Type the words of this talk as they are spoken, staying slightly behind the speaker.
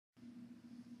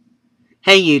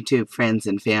Hey YouTube friends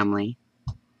and family,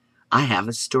 I have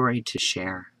a story to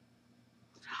share.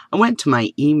 I went to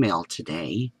my email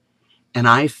today and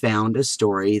I found a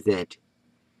story that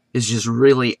is just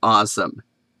really awesome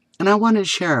and I want to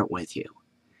share it with you.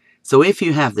 So if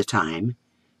you have the time,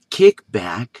 kick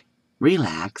back,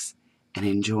 relax, and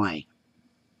enjoy.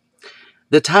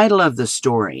 The title of the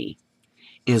story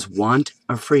is Want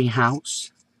a Free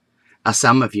House?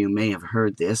 Some of you may have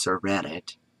heard this or read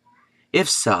it. If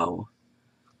so,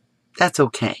 that's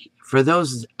okay. For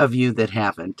those of you that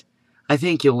haven't, I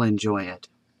think you'll enjoy it.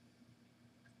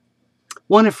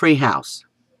 Want a free house?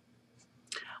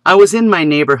 I was in my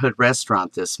neighborhood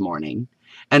restaurant this morning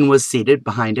and was seated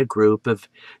behind a group of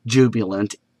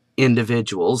jubilant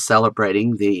individuals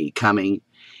celebrating the coming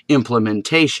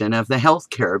implementation of the health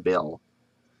care bill.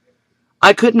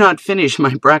 I could not finish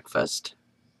my breakfast.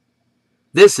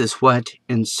 This is what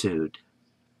ensued.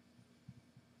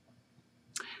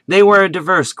 They were a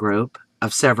diverse group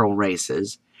of several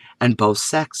races and both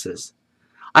sexes.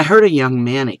 I heard a young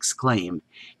man exclaim,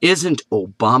 "Isn't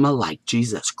Obama like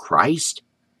Jesus Christ?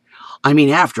 I mean,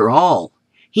 after all,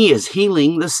 he is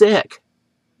healing the sick."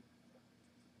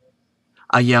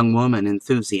 A young woman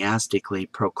enthusiastically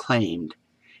proclaimed,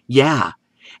 "Yeah,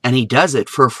 and he does it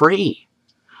for free.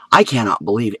 I cannot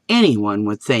believe anyone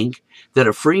would think that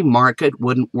a free market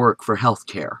wouldn't work for health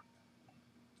care."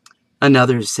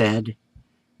 Another said,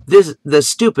 The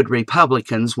stupid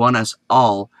Republicans want us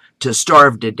all to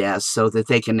starve to death so that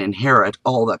they can inherit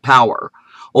all the power.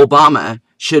 Obama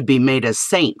should be made a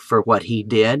saint for what he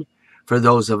did for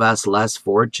those of us less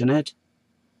fortunate."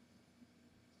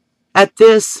 At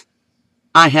this,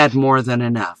 I had more than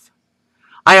enough.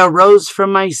 I arose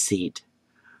from my seat,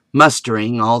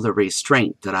 mustering all the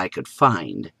restraint that I could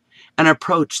find, and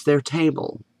approached their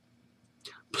table.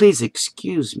 "Please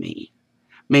excuse me.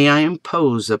 May I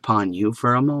impose upon you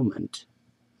for a moment?"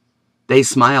 They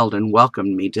smiled and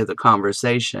welcomed me to the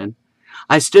conversation.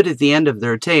 I stood at the end of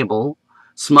their table,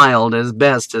 smiled as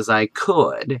best as I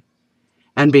could,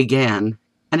 and began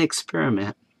an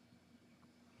experiment.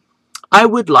 "I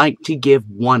would like to give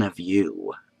one of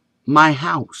you my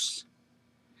house.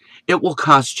 It will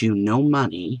cost you no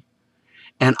money,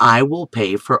 and I will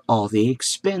pay for all the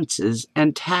expenses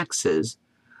and taxes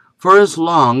for as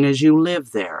long as you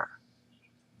live there.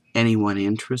 Anyone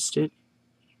interested?"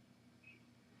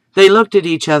 They looked at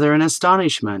each other in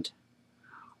astonishment.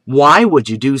 "Why would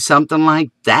you do something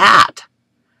like that?"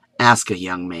 asked a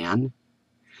young man.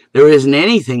 "There isn't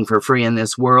anything for free in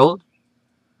this world."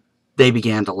 They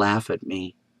began to laugh at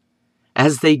me,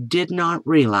 as they did not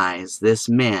realize this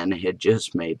man had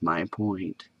just made my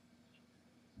point.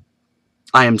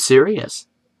 "I am serious.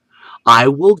 I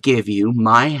will give you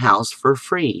my house for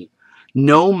free,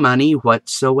 no money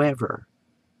whatsoever.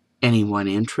 Anyone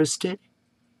interested?"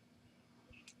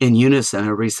 In unison,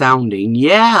 a resounding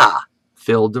 "yeah"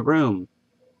 filled the room.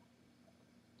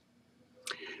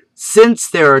 "Since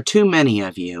there are too many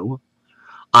of you,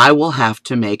 I will have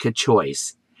to make a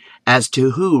choice as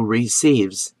to who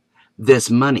receives this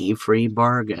money-free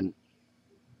bargain."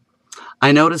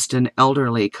 I noticed an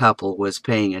elderly couple was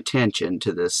paying attention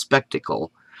to the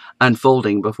spectacle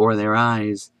unfolding before their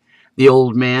eyes, the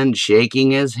old man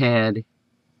shaking his head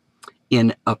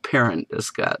in apparent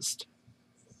disgust.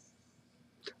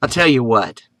 "I'll tell you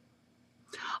what.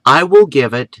 I will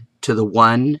give it to the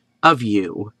one of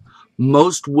you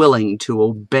most willing to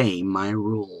obey my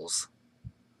rules."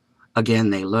 Again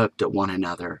they looked at one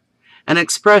another, an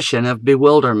expression of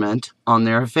bewilderment on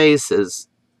their faces.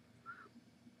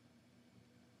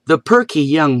 The perky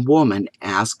young woman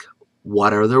asked,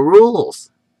 "What are the rules?"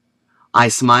 I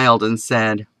smiled and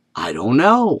said, "I don't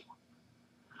know.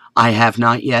 I have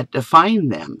not yet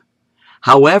defined them.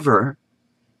 However,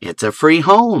 it's a free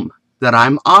home that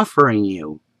I'm offering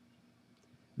you."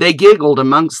 They giggled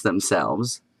amongst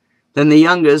themselves. Then the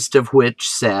youngest of which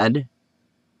said,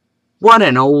 "What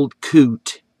an old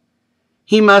coot.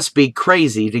 He must be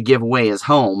crazy to give away his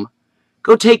home.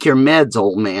 Go take your meds,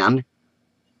 old man."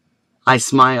 I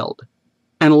smiled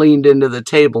and leaned into the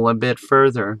table a bit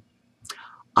further.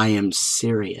 "I am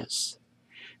serious.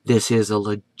 This is a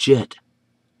legit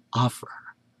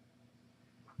offer."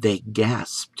 They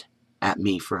gasped at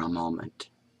me for a moment.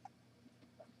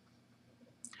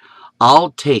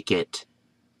 "I'll take it,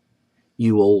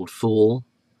 you old fool.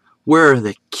 Where are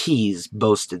the keys?"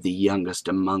 boasted the youngest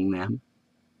among them.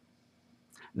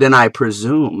 "Then I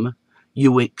presume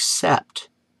you accept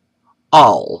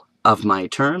all of my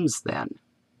terms then?"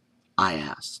 I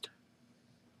asked.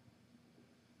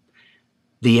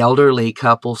 The elderly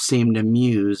couple seemed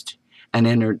amused and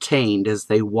entertained as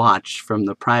they watched from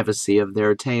the privacy of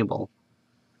their table.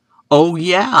 "Oh,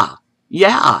 yeah,"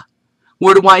 Yeah.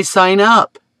 Where do I sign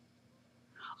up?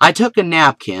 I took a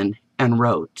napkin and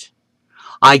wrote,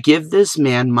 I give this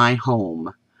man my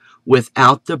home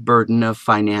without the burden of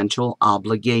financial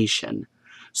obligation,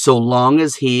 so long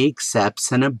as he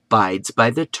accepts and abides by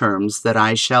the terms that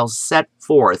I shall set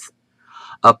forth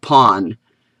upon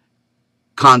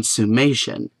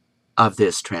consummation of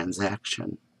this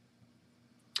transaction.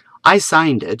 I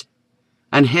signed it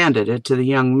and handed it to the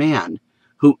young man,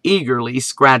 who eagerly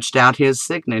scratched out his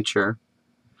signature.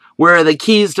 Where are the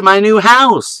keys to my new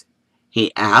house?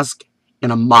 He asked in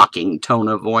a mocking tone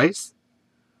of voice.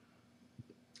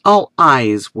 All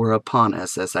eyes were upon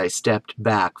us as I stepped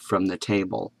back from the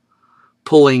table,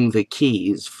 pulling the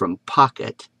keys from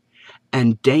pocket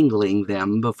and dangling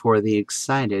them before the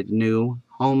excited new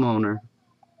homeowner.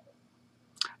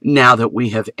 Now that we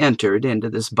have entered into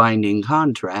this binding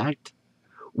contract,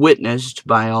 witnessed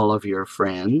by all of your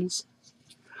friends,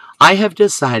 I have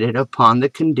decided upon the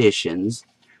conditions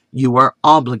you are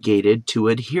obligated to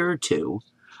adhere to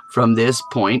from this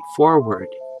point forward.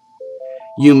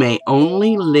 You may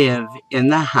only live in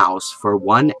the house for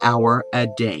 1 hour a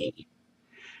day.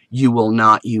 You will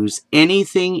not use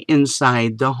anything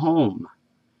inside the home.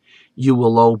 You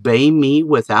will obey me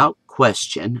without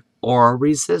question or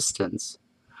resistance.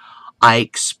 I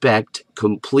expect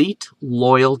complete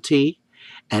loyalty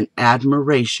and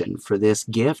admiration for this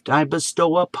gift I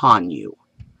bestow upon you.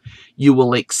 You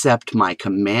will accept my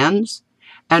commands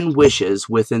and wishes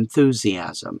with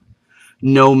enthusiasm,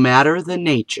 no matter the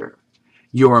nature.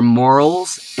 Your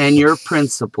morals and your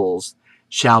principles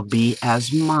shall be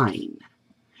as mine.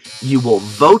 You will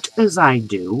vote as I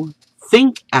do,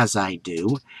 think as I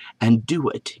do, and do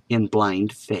it in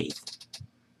blind faith.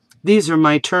 These are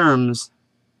my terms.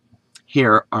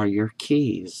 Here are your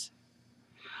keys.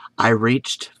 I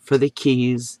reached for the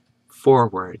keys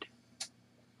forward.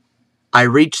 I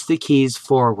reached the keys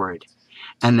forward,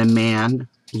 and the man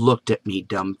looked at me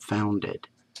dumbfounded.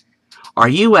 Are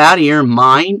you out of your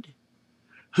mind?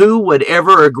 Who would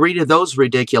ever agree to those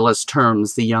ridiculous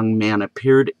terms? The young man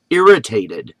appeared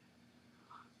irritated.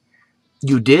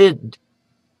 You did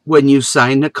when you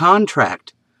signed the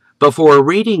contract, before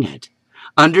reading it,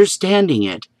 understanding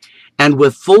it, and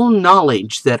with full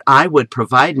knowledge that I would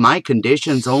provide my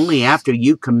conditions only after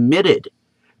you committed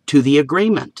to the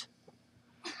agreement.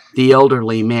 The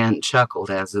elderly man chuckled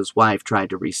as his wife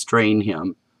tried to restrain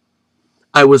him.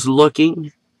 I was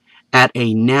looking at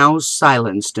a now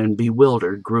silenced and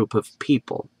bewildered group of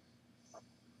people.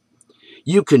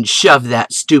 You can shove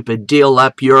that stupid deal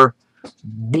up your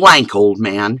blank, old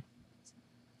man.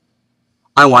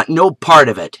 I want no part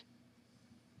of it,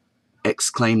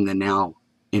 exclaimed the now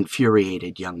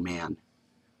infuriated young man.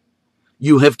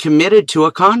 You have committed to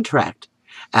a contract,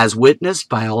 as witnessed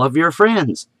by all of your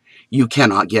friends. You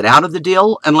cannot get out of the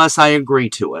deal unless I agree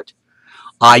to it.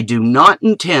 I do not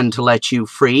intend to let you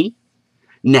free.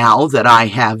 Now that I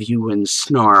have you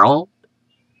ensnarled,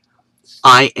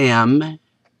 I am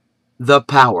the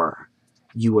power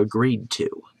you agreed to.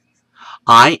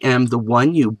 I am the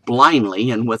one you blindly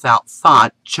and without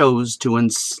thought chose to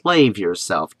enslave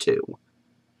yourself to.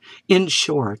 In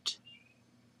short,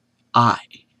 I,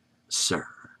 sir,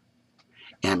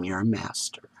 am your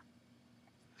master.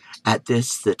 At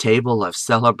this, the table of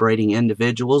celebrating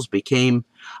individuals became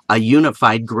a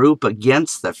unified group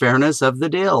against the fairness of the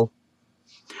deal.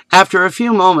 After a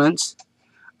few moments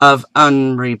of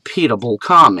unrepeatable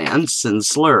comments and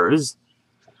slurs,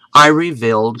 I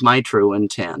revealed my true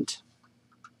intent.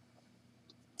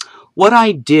 What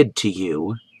I did to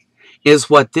you is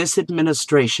what this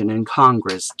administration and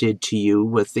Congress did to you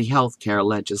with the health care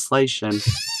legislation.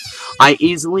 I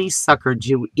easily suckered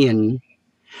you in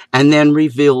and then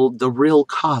revealed the real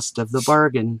cost of the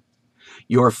bargain.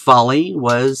 Your folly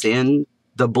was in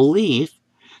the belief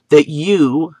that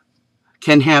you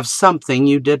can have something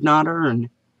you did not earn,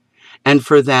 and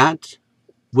for that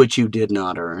which you did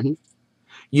not earn,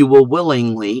 you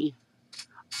willingly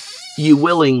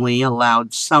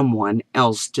allowed someone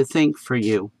else to think for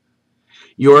you.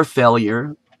 Your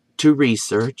failure to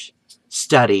research,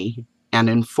 study, and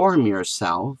inform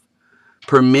yourself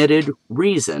permitted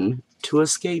reason to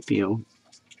escape you.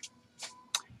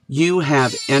 You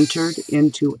have entered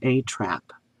into a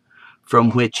trap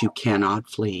from which you cannot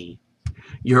flee.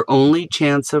 Your only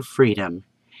chance of freedom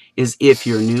is if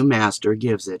your new master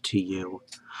gives it to you.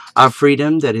 A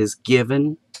freedom that is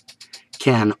given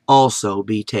can also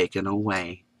be taken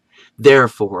away.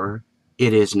 Therefore,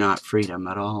 it is not freedom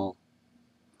at all.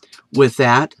 With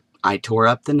that, I tore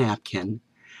up the napkin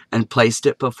and placed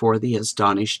it before the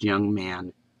astonished young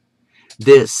man.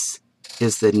 This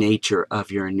is the nature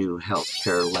of your new health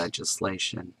care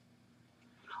legislation.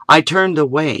 I turned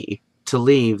away to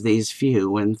leave these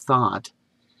few in thought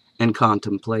and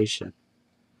contemplation,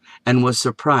 and was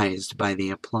surprised by the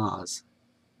applause.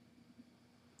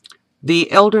 The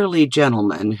elderly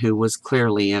gentleman, who was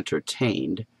clearly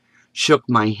entertained, shook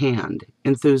my hand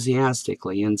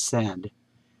enthusiastically and said,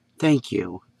 "Thank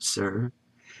you, sir.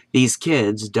 These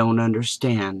kids don't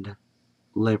understand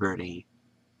liberty."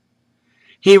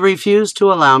 He refused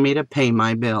to allow me to pay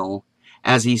my bill,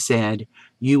 as he said,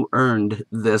 "You earned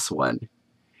this one.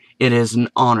 It is an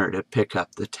honor to pick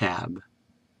up the tab."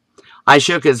 I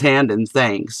shook his hand in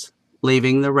thanks,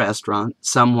 leaving the restaurant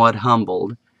somewhat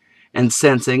humbled and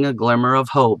sensing a glimmer of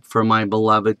hope for my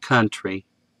beloved country.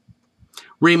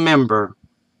 Remember,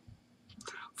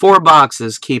 4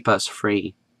 boxes keep us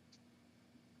free: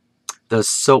 the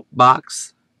soap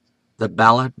box, the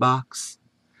ballot box,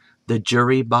 the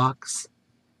jury box,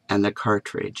 and the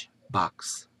cartridge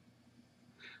box.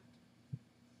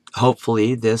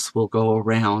 Hopefully this will go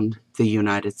around the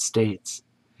United States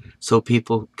so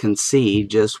people can see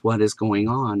just what is going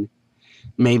on.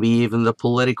 Maybe even the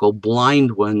political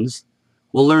blind ones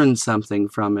will learn something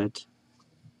from it.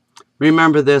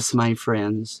 Remember this, my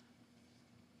friends.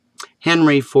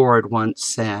 Henry Ford once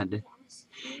said,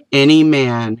 "Any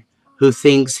man who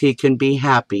thinks he can be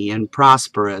happy and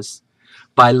prosperous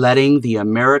by letting the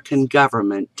American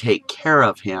government take care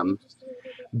of him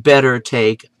better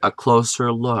take a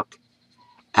closer look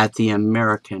at the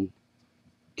American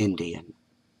Indian."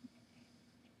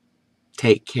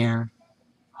 Take care.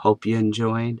 Hope you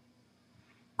enjoyed.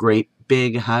 Great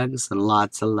big hugs and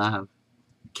lots of love.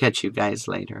 Catch you guys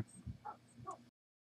later.